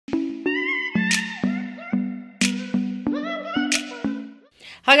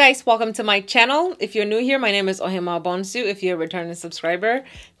Hi guys, welcome to my channel. If you're new here, my name is Ohemaa Bonsu. If you're a returning subscriber,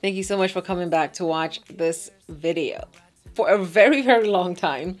 thank you so much for coming back to watch this video. For a very long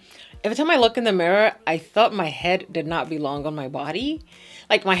time, every time I look in the mirror, I thought my head did not belong on my body.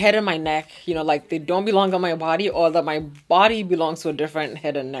 Like my head and my neck, you know, like they don't belong on my body, or that my body belongs to a different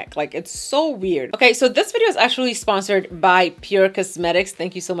head and neck. Like it's so weird. Okay, so this video is actually sponsored by PUR Cosmetics.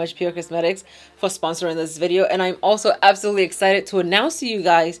 Thank you so much, PUR Cosmetics, for sponsoring this video. And I'm also absolutely excited to announce to you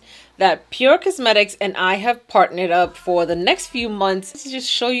guys that PUR Cosmetics and I have partnered up for the next few months to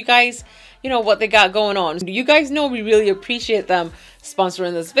just show you guys, you know, what they got going on. You guys know we really appreciate them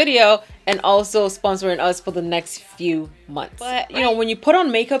sponsoring this video and also sponsoring us for the next few months. But you know, when you put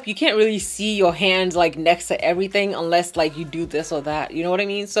on makeup, you can't really see your hands like next to everything unless like you do this or that, you know what I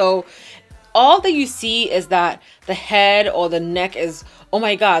mean? So all that you see is that the head or the neck is, oh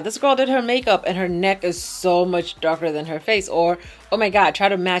my god, this girl did her makeup and her neck is so much darker than her face, or oh my god, try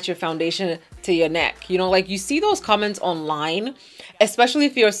to match your foundation to your neck. You know, like you see those comments online, especially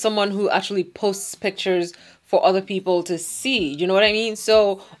if you're someone who actually posts pictures for other people to see, you know what I mean?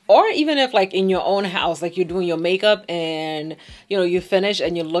 So, or even if like in your own house, like you're doing your makeup and you know, you finish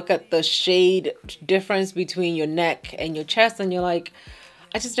and you look at the shade difference between your neck and your chest and you're like,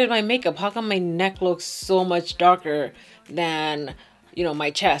 I just did my makeup, how come my neck looks so much darker than, you know, my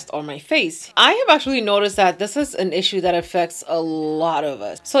chest or my face? I have actually noticed that this is an issue that affects a lot of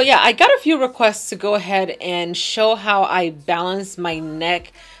us. So yeah, I got a few requests to go ahead and show how I balance my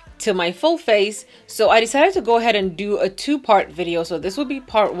neck to my full face. So I decided to go ahead and do a two-part video. So this will be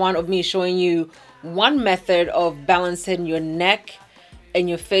part one of me showing you one method of balancing your neck and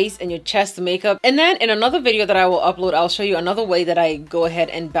your face and your chest makeup. And then in another video that I will upload, I'll show you another way that I go ahead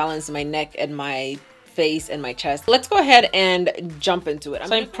and balance my neck and my face and my chest. Let's go ahead and jump into it.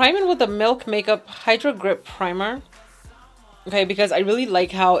 So I'm priming with the Milk Makeup Hydro Grip Primer. Okay, because I really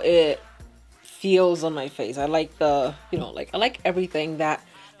like how it feels on my face. I like the, you know, like I like everything that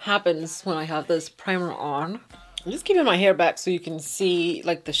happens when I have this primer on. I'm just keeping my hair back so you can see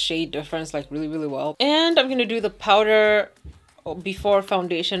like the shade difference like really well. And I'm gonna do the powder before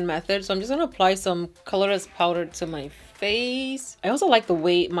foundation method. So I'm just gonna apply some colorless powder to my face. I also like the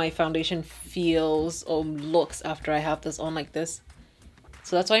way my foundation feels or looks after I have this on like this.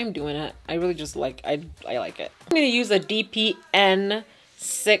 So that's why I'm doing it. I really just like, I like it. I'm gonna use a DPN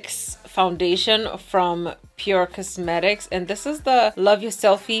 6 foundation from PUR Cosmetics, and this is the Love Your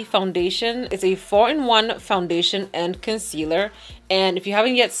Selfie foundation. It's a 4-in-1 foundation and concealer, and if you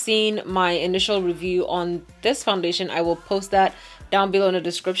haven't yet seen my initial review on this foundation, I will post that down below in the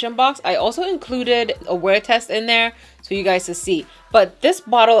description box. I also included a wear test in there so you guys to see, but this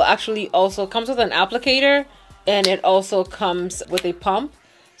bottle actually also comes with an applicator and it also comes with a pump.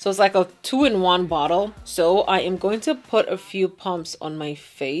 So it's like a 2-in-1 bottle. So I am going to put a few pumps on my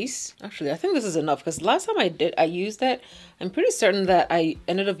face. Actually, I think this is enough because last time I used it, I'm pretty certain that I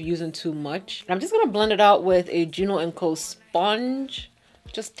ended up using too much. And I'm just gonna blend it out with a Juno & Co sponge.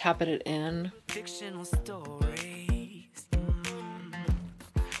 Just tapping it in. Fictional stories.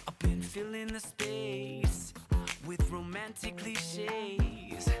 I've been filling the space with romantic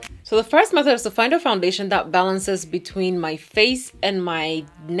cliches. So the first method is to find a foundation that balances between my face and my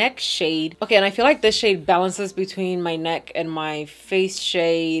neck shade. Okay, and I feel like this shade balances between my neck and my face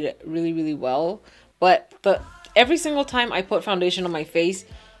shade really well. But every single time I put foundation on my face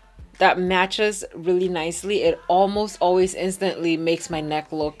that matches really nicely, it almost always instantly makes my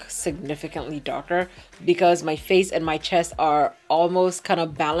neck look significantly darker because my face and my chest are almost kind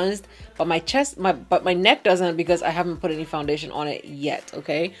of balanced, but my neck doesn't because I haven't put any foundation on it yet,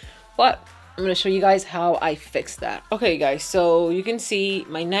 okay? But I'm going to show you guys how I fix that. Okay guys, so you can see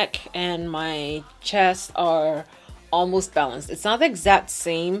my neck and my chest are almost balanced. It's not the exact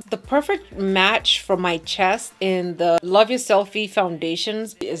same. The perfect match for my chest in the Love Your Selfie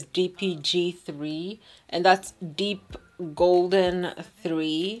foundations is DPG 3, and that's Deep Golden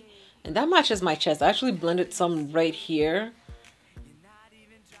 3, and that matches my chest. I actually blended some right here,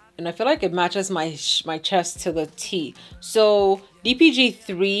 and I feel like it matches my chest to the T. So DPG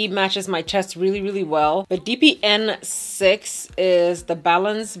 3 matches my chest really well, but DPN 6 is the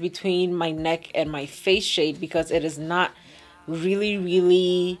balance between my neck and my face shade because it is not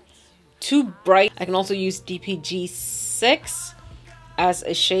really too bright. I can also use DPG 6 as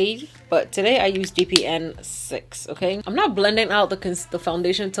a shade, but today I use DPN 6, okay? I'm not blending out the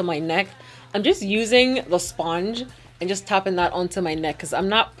foundation to my neck. I'm just using the sponge and just tapping that onto my neck because I'm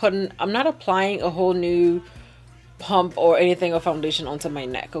not applying a whole new pump or anything of foundation onto my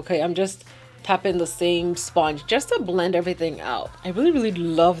neck, okay? I'm just tap in the same sponge just to blend everything out. I really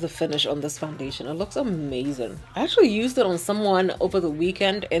love the finish on this foundation. It looks amazing. I actually used it on someone over the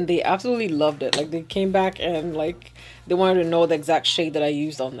weekend and they absolutely loved it. Like, they came back and like they wanted to know the exact shade that I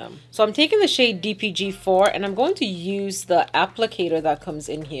used on them. So I'm taking the shade DPG4 and I'm going to use the applicator that comes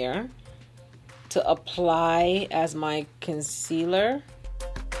in here to apply as my concealer.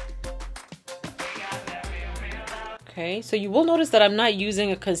 Okay, so you will notice that I'm not using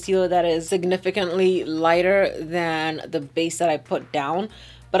a concealer that is significantly lighter than the base that I put down,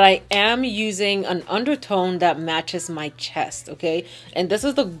 but I am using an undertone that matches my chest, okay? And this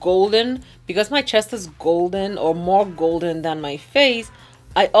is the golden, because my chest is golden or more golden than my face,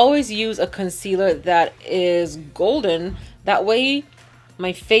 I always use a concealer that is golden. That way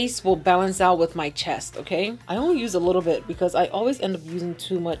my face will balance out with my chest, okay? I only use a little bit because I always end up using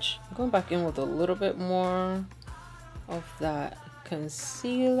too much. I'm going back in with a little bit more of that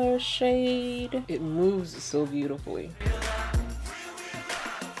concealer shade. It moves so beautifully.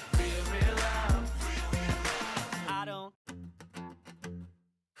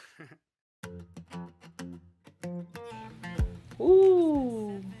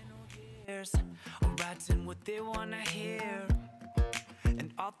 Ooh.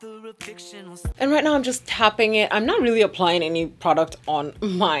 And right now I'm just tapping it. I'm not really applying any product on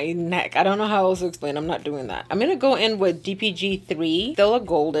my neck. I don't know how else to explain. I'm not doing that. I'm gonna go in with DPG3, still a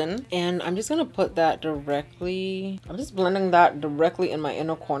golden, and I'm just gonna put that directly. I'm just blending that directly in my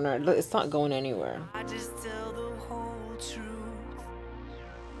inner corner. It's not going anywhere. I just tell the whole truth.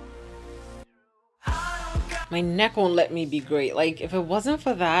 My neck won't let me be great. Like, if it wasn't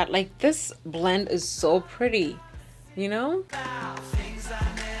for that, like, this blend is so pretty, you know?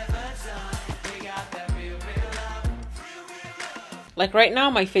 Like right now,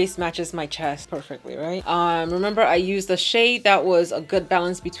 my face matches my chest perfectly, right? Remember, I used a shade that was a good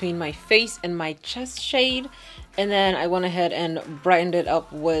balance between my face and my chest shade. And then I went ahead and brightened it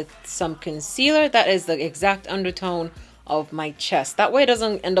up with some concealer that is the exact undertone of my chest. That way it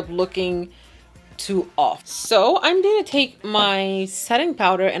doesn't end up looking too off. So I'm going to take my setting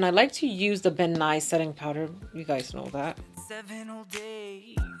powder, and I like to use the Ben Nye setting powder. You guys know that. 7 whole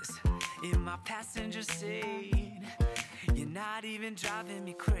days in my passenger seat. You're not even driving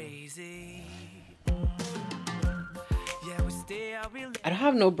me crazy. Yeah, we stay out real. I don't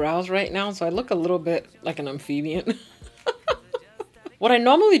have no brows right now, so I look a little bit like an amphibian. What I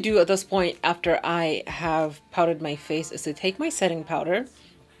normally do at this point after I have powdered my face is to take my setting powder,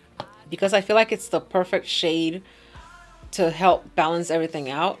 because I feel like it's the perfect shade to help balance everything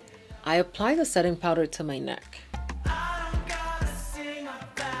out. I apply the setting powder to my neck.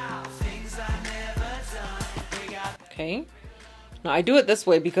 Okay, now I do it this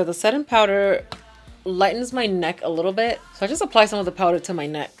way because the setting powder lightens my neck a little bit. So I just apply some of the powder to my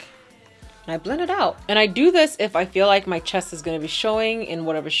neck and I blend it out. And I do this if I feel like my chest is going to be showing in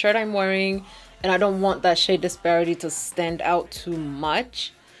whatever shirt I'm wearing and I don't want that shade disparity to stand out too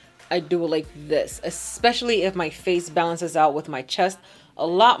much. I do it like this, especially if my face balances out with my chest a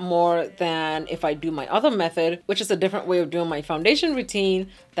lot more than if I do my other method, which is a different way of doing my foundation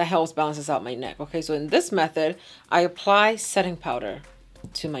routine that helps balances out my neck. Okay, so in this method, I apply setting powder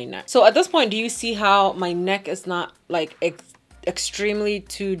to my neck. So at this point, do you see how my neck is not like extremely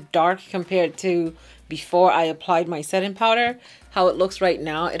too dark compared to before I applied my setting powder? How it looks right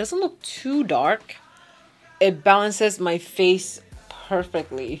now, it doesn't look too dark. It balances my face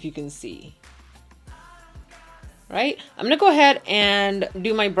perfectly, if you can see. Right? I'm gonna go ahead and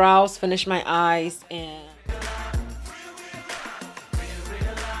do my brows, finish my eyes, and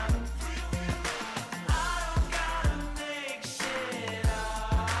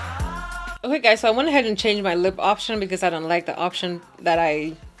okay guys, so I went ahead and changed my lip option because I don't like the option that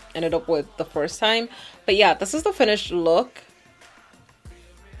I ended up with the first time. But yeah, this is the finished look.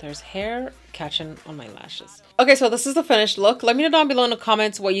 There's hair catching on my lashes. Okay, so this is the finished look. Let me know down below in the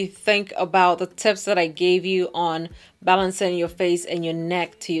comments what you think about the tips that I gave you on balancing your face and your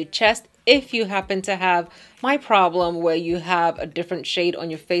neck to your chest. If you happen to have my problem where you have a different shade on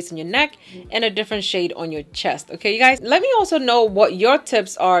your face and your neck and a different shade on your chest. Okay, you guys, let me also know what your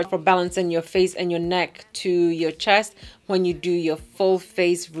tips are for balancing your face and your neck to your chest when you do your full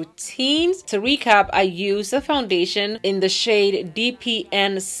face routines. To recap, I use the foundation in the shade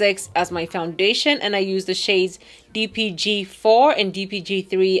DPN6 as my foundation, and I use the shades DPG4 and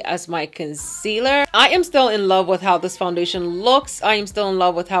DPG3 as my concealer. I am still in love with how this foundation looks. I am still in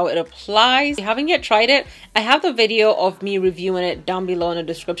love with how it applies. If you haven't yet tried it, I have the video of me reviewing it down below in the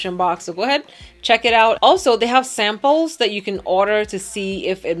description box, so go ahead, check it out. Also, they have samples that you can order to see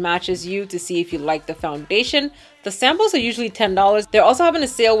if it matches you, to see if you like the foundation. The samples are usually $10. They're also having a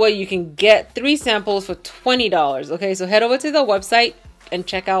sale where you can get 3 samples for $20. Okay, so head over to the website and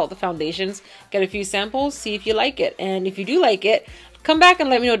check out the foundations, get a few samples, see if you like it. And if you do like it, come back and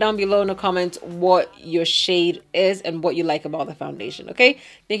let me know down below in the comments what your shade is and what you like about the foundation. Okay,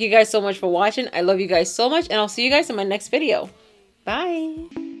 thank you guys so much for watching. I love you guys so much, and I'll see you guys in my next video.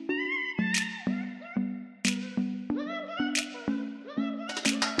 Bye.